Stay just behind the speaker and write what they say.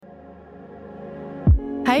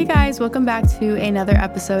Hi, you guys. Welcome back to another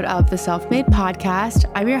episode of the Self-Made Podcast.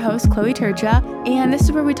 I'm your host, Chloe Turcha, and this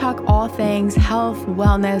is where we talk all things health,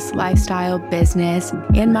 wellness, lifestyle, business,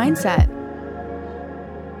 and mindset.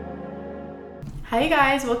 Hi, you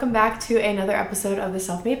guys. Welcome back to another episode of the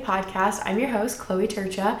Self-Made Podcast. I'm your host, Chloe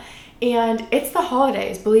Turcha, and it's the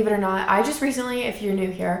holidays, believe it or not. I just recently, if you're new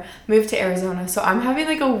here, moved to Arizona, so I'm having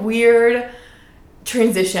like a weird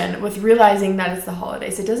transition with realizing that it's the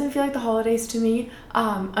holidays. It doesn't feel like the holidays to me,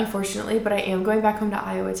 unfortunately, but I am going back home to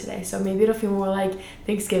Iowa today, so maybe it'll feel more like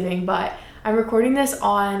Thanksgiving. But I'm recording this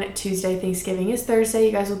on Tuesday. Thanksgiving is Thursday.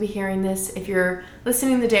 You guys will be hearing this if you're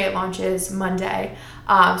listening the day it launches, Monday.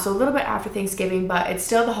 So a little bit after Thanksgiving, but it's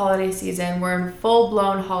still the holiday season. We're in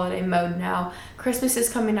full-blown holiday mode now. Christmas is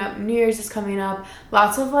coming up, New Year's is coming up,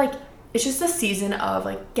 lots of it's just a season of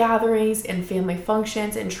gatherings and family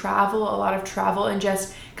functions and travel, a lot of travel and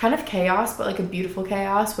just kind of chaos, but a beautiful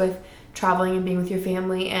chaos with traveling and being with your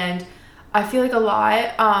family. And I feel like a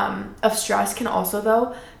lot of stress can also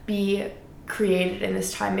though be created in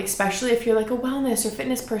this time, especially if you're a wellness or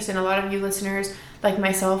fitness person. A lot of you listeners like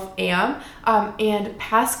myself am, and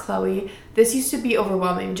past Chloe, this used to be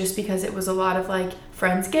overwhelming just because it was a lot of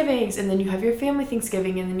Friendsgivings, and then you have your family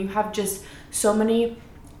Thanksgiving, and then you have just so many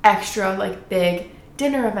extra big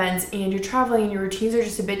dinner events, and you're traveling and your routines are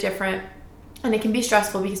just a bit different, and it can be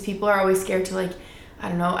stressful because people are always scared to I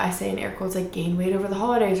don't know, I say in air quotes gain weight over the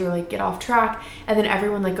holidays or get off track, and then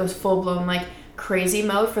everyone goes full-blown crazy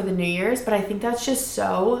mode for the New Year's. But I think that's just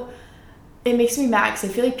it makes me mad because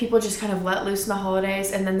I feel like people just kind of let loose in the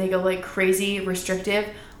holidays and then they go crazy restrictive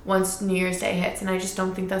once New Year's Day hits, and I just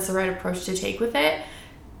don't think that's the right approach to take with it.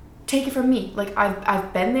 Take it from me,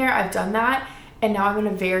 I've been there, I've done that. And now I'm in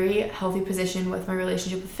a very healthy position with my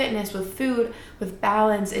relationship with fitness, with food, with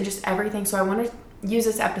balance, and just everything. So I want to use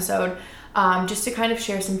this episode just to kind of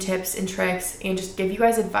share some tips and tricks and just give you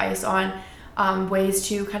guys advice on ways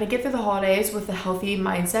to kind of get through the holidays with a healthy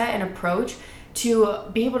mindset and approach to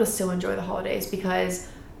be able to still enjoy the holidays. Because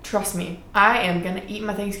trust me, I am going to eat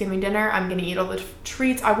my Thanksgiving dinner. I'm going to eat all the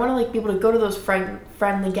treats. I want to be able to go to those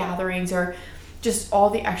friendly gatherings or just all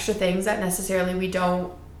the extra things that necessarily we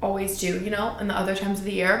don't always do, in the other times of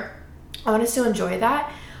the year. I want to still enjoy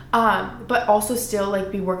that, but also still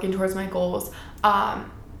be working towards my goals. And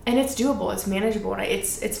it's doable, it's manageable, and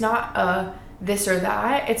it's not a this or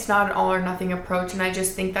that. It's not an all or nothing approach, and I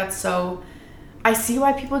just think that's so. I see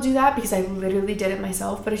why people do that because I literally did it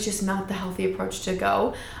myself, but it's just not the healthy approach to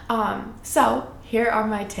go. So here are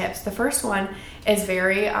my tips. The first one is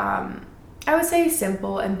very, I would say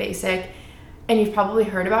simple and basic, and you've probably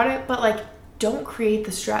heard about it, but don't create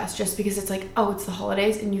the stress just because it's it's the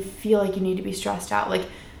holidays and you feel like you need to be stressed out.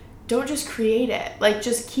 Don't just create it.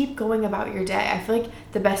 Just keep going about your day. I feel like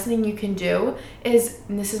the best thing you can do is,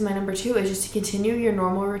 and this is my number 2, is just to continue your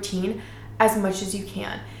normal routine as much as you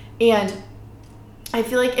can. And I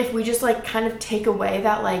feel like if we just kind of take away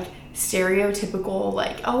that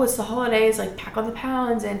stereotypical oh, it's the holidays, pack on the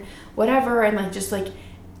pounds and whatever, and just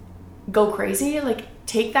go crazy,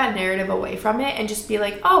 take that narrative away from it and just be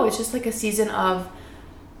oh, it's just a season of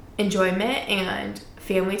enjoyment and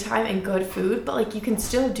family time and good food, but you can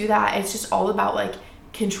still do that. It's just all about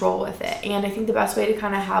control with it. And I think the best way to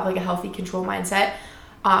kind of have a healthy control mindset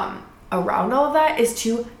around all of that is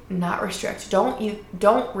to not restrict.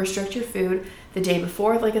 Don't restrict your food the day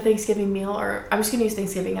before a Thanksgiving meal, or I'm just gonna use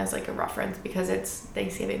Thanksgiving as a reference because it's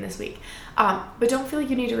Thanksgiving this week. But don't feel like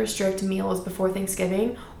you need to restrict meals before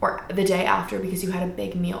Thanksgiving or the day after because you had a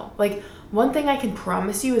big meal. One thing I can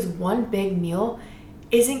promise you is one big meal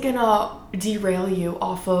isn't gonna derail you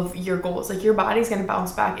off of your goals. Your body's gonna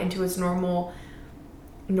bounce back into its normalness,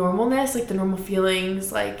 the normal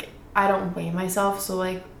feelings. I don't weigh myself,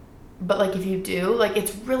 so but if you do,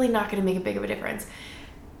 it's really not gonna make a big of a difference.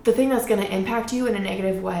 The thing that's gonna impact you in a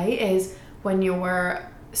negative way is when you're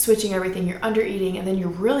switching everything, you're under eating, and then you're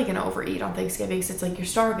really gonna overeat on Thanksgiving, so it's you're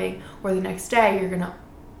starving, or the next day you're gonna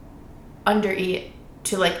under eat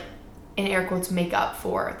to in air quotes make up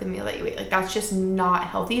for the meal that you ate. That's just not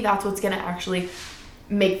healthy. That's what's gonna actually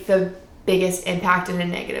make the biggest impact in a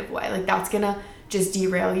negative way. That's gonna just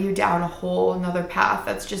derail you down a whole another path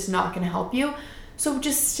that's just not gonna help you. So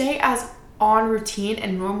just stay as on routine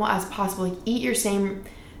and normal as possible. Eat your same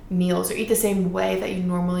meals or eat the same way that you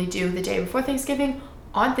normally do the day before Thanksgiving.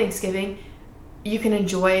 On Thanksgiving, you can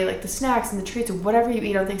enjoy the snacks and the treats or whatever you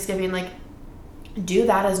eat on Thanksgiving. Do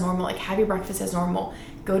that as normal. Have your breakfast as normal.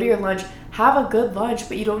 Go to your lunch. Have a good lunch,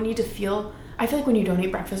 but you don't need to feel. I feel when you don't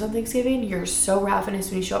eat breakfast on Thanksgiving, you're so ravenous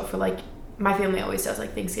when you show up for my family always does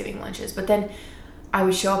Thanksgiving lunches, but then I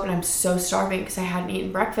would show up and I'm so starving because I hadn't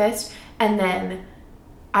eaten breakfast, and then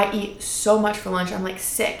I eat so much for lunch, I'm like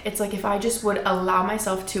sick. It's like if I just would allow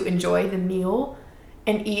myself to enjoy the meal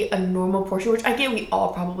and eat a normal portion, which I get we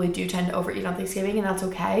all probably do tend to overeat on Thanksgiving, and that's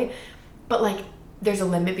okay. But like there's a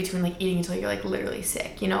limit between like eating until you're like literally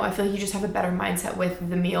sick. You know, I feel like you just have a better mindset with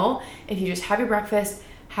the meal if you just have your breakfast,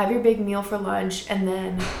 have your big meal for lunch, and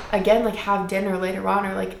then again like have dinner later on.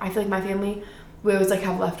 Or like I feel like my family, we always like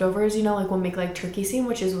have leftovers, you know, like we'll make like turkey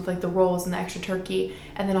sandwiches with like the rolls and the extra turkey,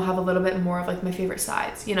 and then I'll have a little bit more of like my favorite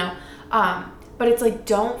sides, you know. But it's like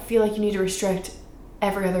don't feel like you need to restrict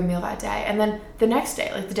every other meal that day. And then the next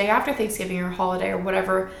day, like the day after Thanksgiving or holiday or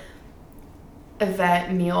whatever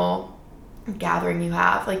event, meal, gathering you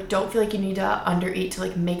have, like don't feel like you need to undereat to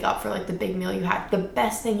like make up for like the big meal you had. The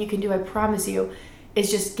best thing you can do, I promise you, is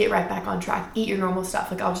just get right back on track. Eat your normal stuff.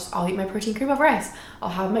 Like I'll eat my protein cream of rice. I'll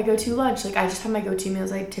have my go-to lunch. Like I just have my go-to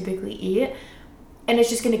meals I typically eat, and it's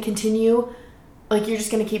just going to continue. Like you're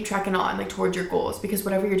just going to keep trekking on like towards your goals, because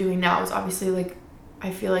whatever you're doing now is obviously like, I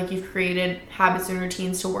feel like you've created habits and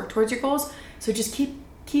routines to work towards your goals. So just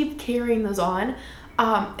keep carrying those on.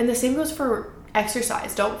 And the same goes for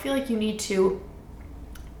exercise. Don't feel like you need to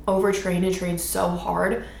overtrain and train so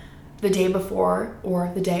hard the day before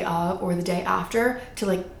or the day of or the day after to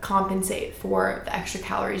like compensate for the extra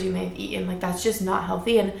calories you may have eaten. Like that's just not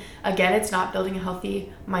healthy. And again, it's not building a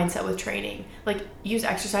healthy mindset with training. Like use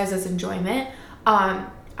exercise as enjoyment.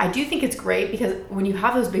 I do think it's great because when you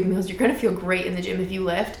have those big meals, you're going to feel great in the gym if you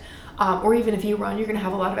lift. Or even if you run, you're going to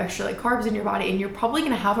have a lot of extra like carbs in your body, and you're probably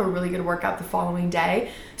going to have a really good workout the following day.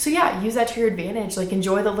 So yeah, use that to your advantage. Like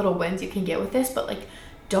enjoy the little wins you can get with this, but like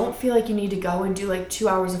don't feel like you need to go and do like 2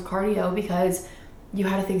 hours of cardio because you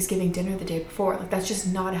had a Thanksgiving dinner the day before. Like that's just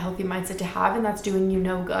not a healthy mindset to have, and that's doing you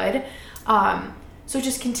no good. So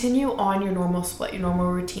just continue on your normal split, your normal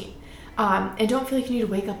routine. And don't feel like you need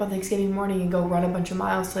to wake up on Thanksgiving morning and go run a bunch of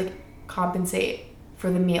miles to like compensate for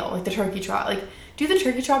the meal, like the turkey trot. Like do the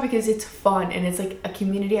turkey trot because it's fun and it's like a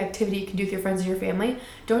community activity you can do with your friends and your family.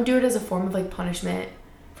 Don't do it as a form of like punishment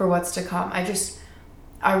for what's to come.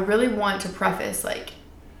 I really want to preface like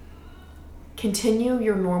continue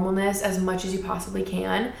your normalness as much as you possibly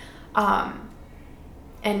can.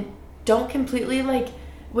 And don't completely like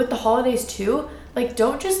with the holidays too, like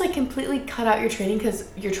don't just like completely cut out your training because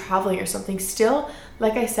you're traveling or something. Still,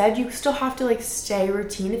 like I said, you still have to like stay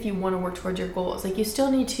routine if you want to work towards your goals. Like you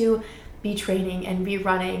still need to be training and be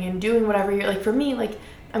running and doing whatever you're like. For me, like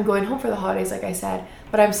I'm going home for the holidays, like I said,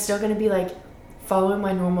 but I'm still going to be like following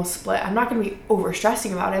my normal split. I'm not going to be over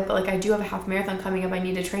stressing about it, but like I do have a half marathon coming up I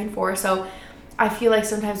need to train for. So I feel like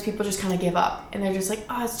sometimes people just kind of give up and they're just like,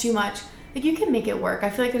 oh, it's too much. Like you can make it work. I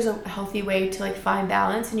feel like there's a healthy way to like find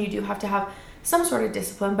balance, and you do have to have some sort of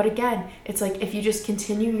discipline. But again, it's like if you just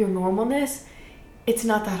continue your normalness, it's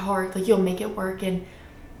not that hard. Like you'll make it work and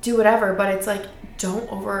do whatever, but it's like don't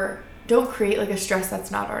create like a stress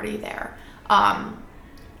that's not already there.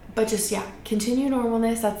 But just yeah, continue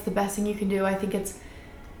normalness. That's the best thing you can do. I think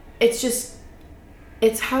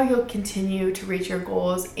it's how you'll continue to reach your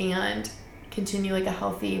goals and continue like a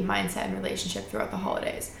healthy mindset and relationship throughout the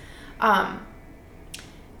holidays.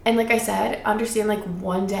 And like I said, understand like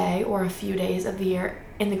one day or a few days of the year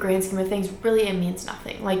in the grand scheme of things, really it means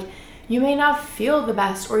nothing. Like you may not feel the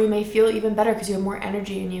best, or you may feel even better because you have more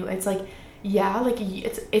energy in you. It's like, yeah, like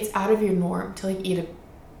it's out of your norm to like eat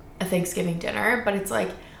a Thanksgiving dinner, but it's like,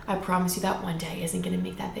 I promise you that one day isn't going to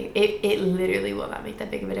make that big. It literally will not make that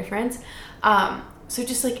big of a difference. So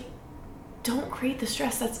just like, don't create the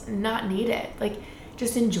stress that's not needed. Like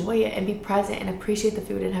just enjoy it and be present and appreciate the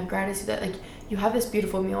food and have gratitude that like you have this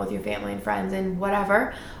beautiful meal with your family and friends and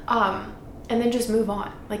whatever. And then just move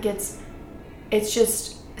on. Like it's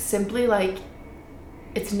just simply like,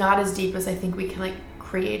 it's not as deep as I think we can like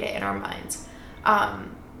create it in our minds.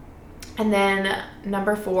 And then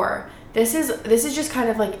number 4, this is just kind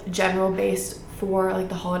of like general based for like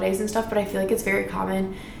the holidays and stuff, but I feel like it's very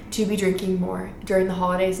common to be drinking more during the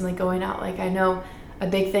holidays and like going out. Like I know a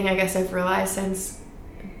big thing I guess I've realized since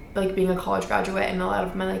like being a college graduate, and a lot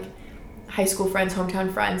of my like high school friends,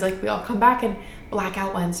 hometown friends, like we all come back and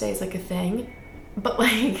Blackout Wednesday is like a thing. But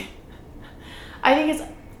like I think it's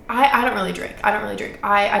I don't really drink.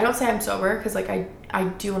 I don't say I'm sober because like I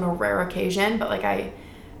do on a rare occasion, but like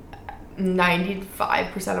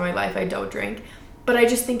 95% of my life I don't drink. But I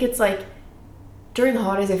just think it's like during the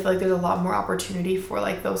holidays I feel like there's a lot more opportunity for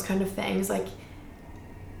like those kind of things. Like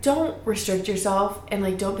don't restrict yourself and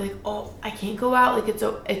like don't be like, oh, I can't go out, like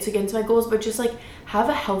it's against my goals, but just like have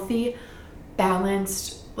a healthy,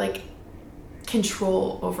 balanced like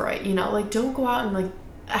control over it, you know? Like don't go out and like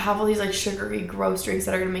have all these like sugary gross drinks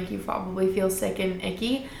that are gonna make you probably feel sick and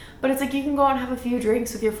icky, But it's like you can go out and have a few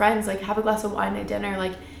drinks with your friends, like have a glass of wine at dinner.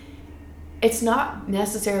 Like it's not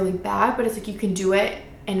necessarily bad, but it's like you can do it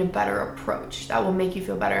in a better approach that will make you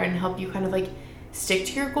feel better and help you kind of like stick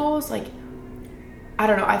to your goals. Like, I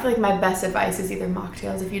don't know, I feel like my best advice is either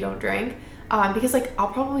mocktails if you don't drink, because like I'll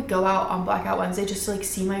probably go out on Blackout Wednesday just to like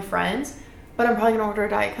see my friends, but I'm probably gonna order a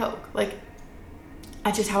Diet Coke. Like,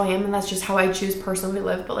 that's just how I am, and that's just how I choose personally to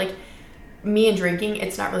live. But like me and drinking,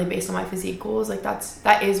 it's not really based on my physique goals. Like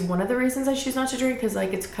that is one of the reasons I choose not to drink, because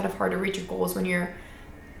like it's kind of hard to reach your goals when you're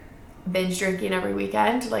binge drinking every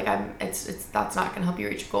weekend. Like it's that's not gonna help you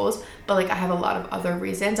reach your goals. But like I have a lot of other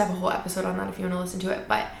reasons. I have a whole episode on that if you want to listen to it.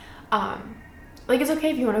 But like it's okay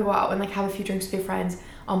if you want to go out and like have a few drinks with your friends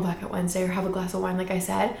on Blackout Wednesday or have a glass of wine, like I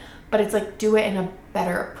said. But it's like do it in a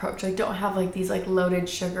better approach. Like don't have like these like loaded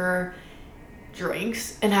sugar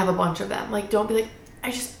drinks and have a bunch of them. Like don't be like,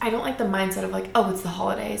 I don't like the mindset of like, oh, it's the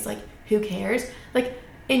holidays, like who cares? Like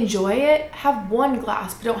enjoy it, have one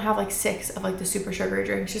glass, but don't have like 6 of like the super sugary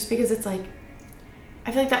drinks, just because it's like,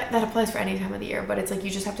 I feel like that applies for any time of the year, but it's like you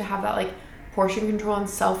just have to have that like portion control and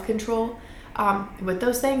self-control with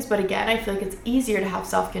those things. But again, I feel like it's easier to have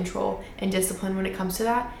self-control and discipline when it comes to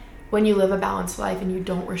that when you live a balanced life and you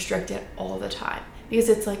don't restrict it all the time. Because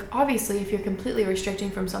it's like, obviously if you're completely restricting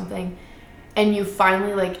from something and you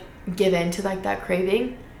finally like give in to like that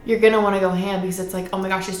craving, you're gonna want to go ham, because it's like, oh my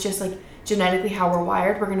gosh, it's just like genetically how we're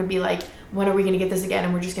wired. We're gonna be like, when are we gonna get this again?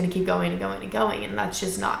 And we're just gonna keep going and going and going, and that's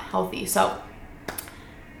just not healthy. So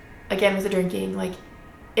again, with the drinking, like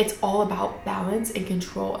it's all about balance and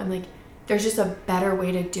control, and like there's just a better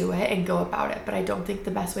way to do it and go about it. But I don't think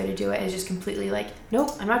the best way to do it is just completely like,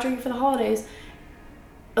 nope, I'm not drinking for the holidays.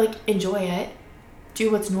 Like enjoy it,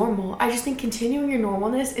 do what's normal. I just think continuing your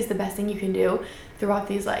normalness is the best thing you can do throughout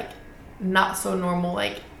these like not so normal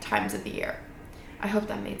like times of the year. I hope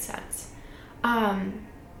that made sense.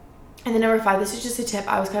 And then number 5, this is just a tip.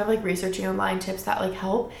 I was kind of like researching online tips that like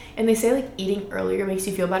help, and they say like eating earlier makes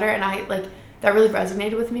you feel better, and I like that really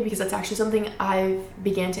resonated with me because that's actually something I've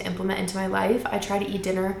began to implement into my life. I try to eat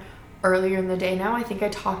dinner earlier in the day now. I think I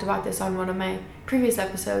talked about this on one of my previous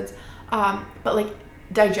episodes. But like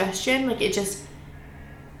digestion, like it just,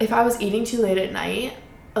 if I was eating too late at night,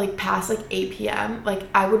 like past like 8 p.m., like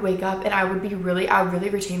I would wake up and I would really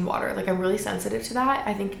retain water. Like I'm really sensitive to that.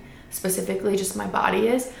 I think specifically just my body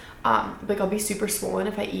is, like I'll be super swollen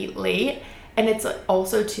if I eat late. And it's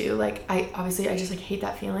also too, like I just like hate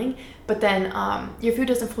that feeling, but then your food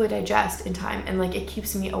doesn't fully digest in time, and like it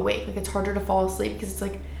keeps me awake. Like it's harder to fall asleep because it's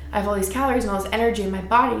like I have all these calories and all this energy in my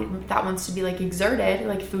body that wants to be like exerted.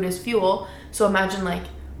 Like food is fuel, so imagine like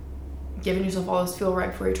giving yourself all this fuel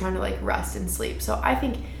right before you're trying to like rest and sleep. So I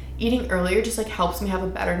think eating earlier just like helps me have a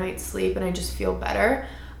better night's sleep, and I just feel better.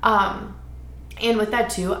 And with that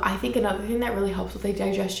too, I think another thing that really helps with like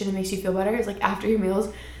digestion and makes you feel better is like after your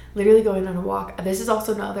meals, literally going on a walk. This is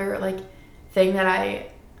also another like thing that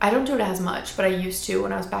I don't do it as much, but I used to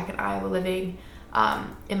when I was back in Iowa living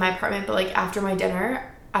in my apartment. But like after my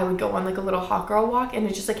dinner, I would go on like a little hot girl walk, and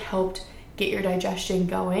it just like helped get your digestion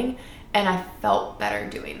going, and I felt better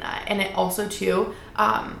doing that. And it also too,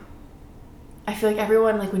 I feel like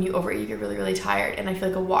everyone, like when you overeat, you're really tired, and I feel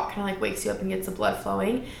like a walk kind of like wakes you up and gets the blood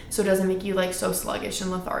flowing, so it doesn't make you like so sluggish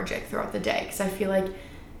and lethargic throughout the day. Because I feel like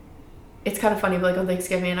it's kind of funny, but like on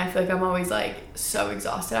Thanksgiving, I feel like I'm always like so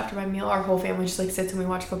exhausted after my meal. Our whole family just like sits and we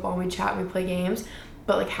watch football and we chat and we play games,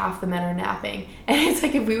 but like half the men are napping. And it's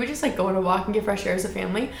like if we would just like go on a walk and get fresh air as a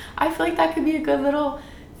family, I feel like that could be a good little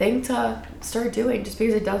thing to start doing, just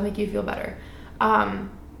because it does make you feel better. And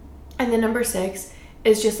then number 6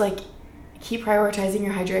 is just like keep prioritizing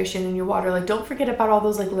your hydration and your water. Like don't forget about all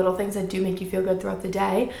those like little things that do make you feel good throughout the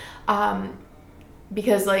day,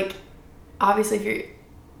 because like obviously if you're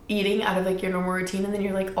eating out of like your normal routine and then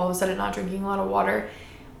you're like all of a sudden not drinking a lot of water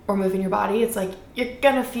or moving your body, it's like you're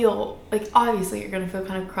gonna feel like, obviously you're gonna feel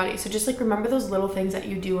kind of cruddy. So just like remember those little things that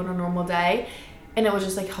you do on a normal day, and it will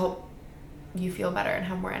just like help you feel better and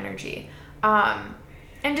have more energy.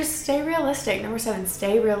 And just stay realistic. Number 7,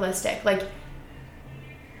 stay realistic. Like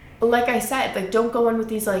I said, like don't go in with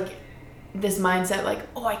these like this mindset like,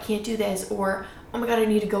 oh, I can't do this, or oh my god, I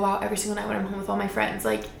need to go out every single night when I'm home with all my friends.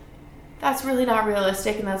 Like that's really not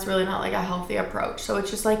realistic, and that's really not like a healthy approach. So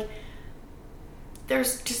it's just like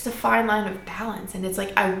there's just a fine line of balance, and it's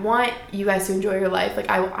like I want you guys to enjoy your life.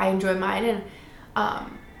 Like I enjoy mine,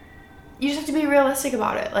 and you just have to be realistic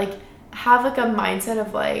about it. Like have like a mindset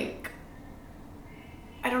of like,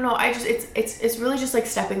 I don't know, it's really just like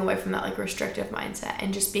stepping away from that like restrictive mindset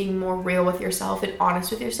and just being more real with yourself and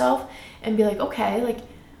honest with yourself, and be like, okay, like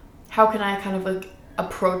how can I kind of like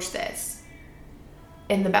approach this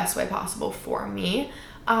in the best way possible for me.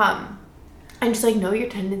 And just like know your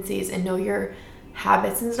tendencies and know your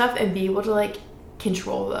habits and stuff, and be able to like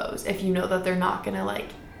control those if you know that they're not gonna like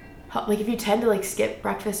help. Like if you tend to like skip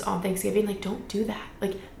breakfast on Thanksgiving, like don't do that.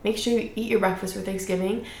 Like make sure you eat your breakfast for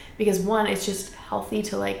Thanksgiving, because one, it's just healthy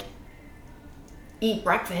to like eat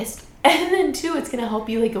breakfast, and then two, it's gonna help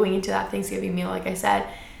you like going into that Thanksgiving meal, like I said,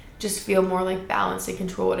 just feel more like balanced and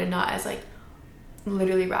controlled and not as like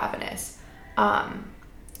literally ravenous.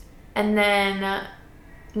 And then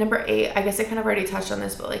number 8, I guess I kind of already touched on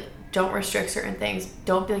this, but like don't restrict certain things.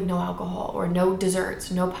 Don't be like no alcohol or no desserts,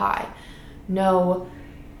 no pie, no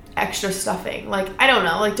extra stuffing. Like I don't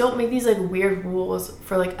know, like don't make these like weird rules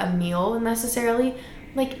for like a meal necessarily.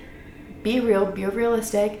 Like be real, be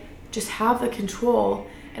realistic, just have the control.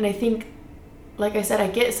 And I think, like I said, I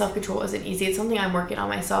get self-control isn't easy. It's something I'm working on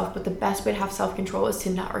myself, but the best way to have self-control is to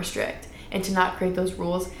not restrict and to not create those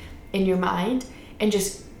rules in your mind and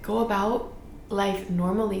just go about life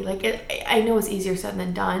normally. Like I know it's easier said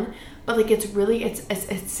than done, but like it's really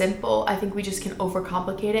it's simple. I think we just can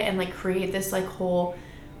overcomplicate it and like create this like whole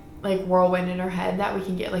like whirlwind in our head that we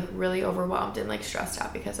can get like really overwhelmed and like stressed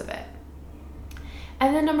out because of it.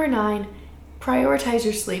 And then number 9, prioritize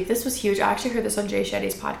your sleep. This was huge. I actually heard this on Jay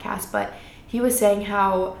Shetty's podcast, but he was saying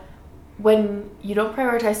how when you don't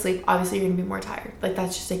prioritize sleep, obviously you're going to be more tired. Like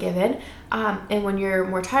that's just a given. And when you're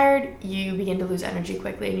more tired, you begin to lose energy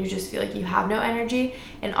quickly and you just feel like you have no energy.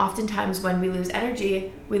 And oftentimes when we lose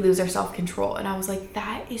energy, we lose our self-control. And I was like,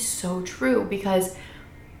 that is so true, because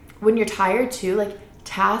when you're tired too, like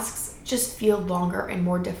tasks just feel longer and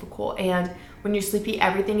more difficult. And when you're sleepy,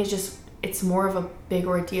 everything is just, it's more of a big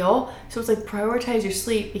ordeal. So it's like prioritize your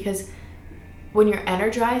sleep, because when you're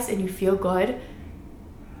energized and you feel good,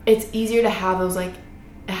 it's easier to have those like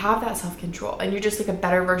have that self-control, and you're just like a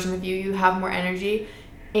better version of you. You have more energy,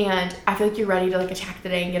 and I feel like you're ready to like attack the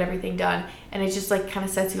day and get everything done, and it just like kind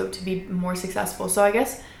of sets you up to be more successful. So I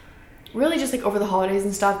guess really just like over the holidays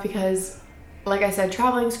and stuff, because like I said,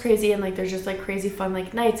 traveling is crazy and like there's just like crazy fun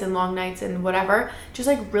like nights and long nights and whatever. Just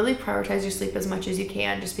like really prioritize your sleep as much as you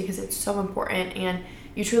can, just because it's so important, and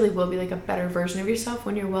you truly will be like a better version of yourself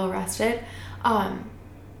when you're well rested.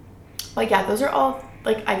 But yeah, those are all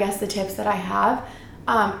like I guess the tips that I have.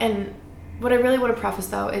 And what I really want to preface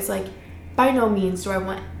though is like by no means do I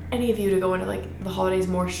want any of you to go into like the holidays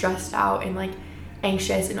more stressed out and like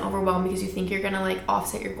anxious and overwhelmed because you think you're gonna like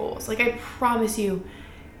offset your goals. Like I promise you,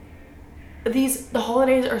 the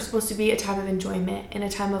holidays are supposed to be a time of enjoyment and a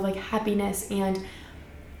time of like happiness and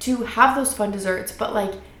to have those fun desserts, but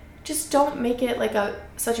like just don't make it like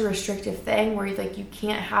such a restrictive thing where you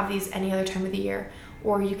can't have these any other time of the year,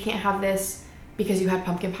 or you can't have this because you had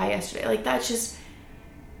pumpkin pie yesterday. Like that's just,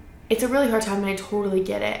 it's a really hard time, and I totally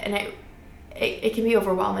get it, and it can be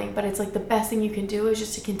overwhelming, but it's like the best thing you can do is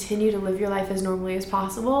just to continue to live your life as normally as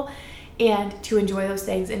possible and to enjoy those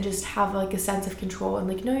things and just have like a sense of control and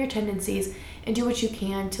like know your tendencies and do what you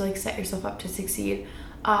can to like set yourself up to succeed.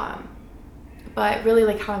 But really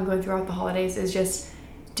like how I'm going throughout the holidays is just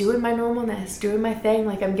doing my normalness, doing my thing.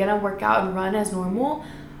 Like I'm gonna work out and run as normal.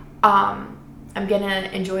 I'm gonna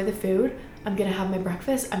enjoy the food. I'm gonna have my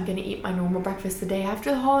breakfast. I'm gonna eat my normal breakfast the day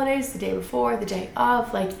after the holidays, the day before, the day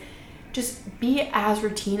of. Like just be as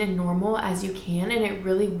routine and normal as you can, and it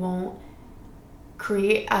really won't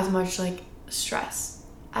create as much like stress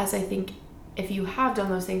as I think if you have done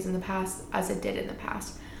those things in the past as it did in the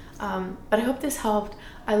past. But I hope this helped.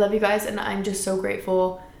 I love you guys, and I'm just so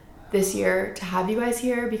grateful this year to have you guys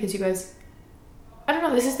here, because you guys, I don't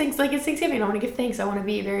know, this is things like it's Thanksgiving. I want to give thanks. I want to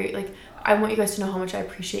be very like, I want you guys to know how much I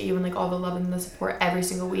appreciate you and like all the love and the support every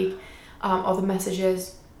single week, all the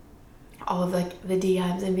messages, all of like the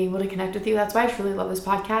DMs, and being able to connect with you. That's why I truly love this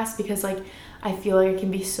podcast, because like I feel like I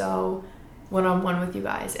can be so one-on-one with you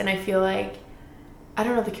guys, and I feel like, I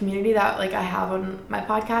don't know, the community that like I have on my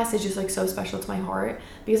podcast is just like so special to my heart,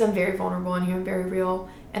 because I'm very vulnerable in here. I'm very real,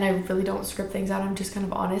 and I really don't script things out. I'm just kind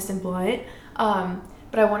of honest and blunt.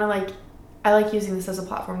 But I want to I like using this as a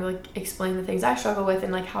platform to like explain the things I struggle with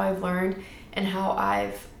and like how I've learned and how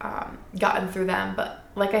I've gotten through them. But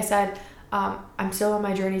like I said, I'm still on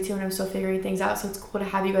my journey too, and I'm still figuring things out. So it's cool to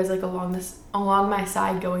have you guys like along my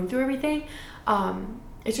side going through everything.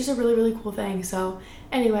 It's just a really, really cool thing. So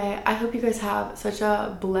anyway, I hope you guys have such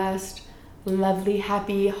a blessed, lovely,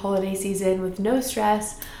 happy holiday season with no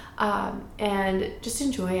stress, and just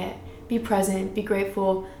enjoy it. Be present, be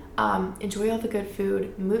grateful, enjoy all the good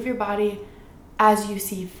food, move your body as you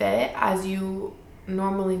see fit, as you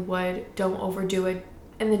normally would. Don't overdo it,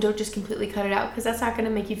 and then don't just completely cut it out, because that's not going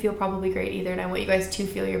to make you feel probably great either, and I want you guys to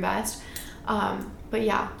feel your best. But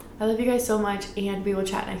yeah, I love you guys so much, and we will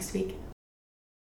chat next week.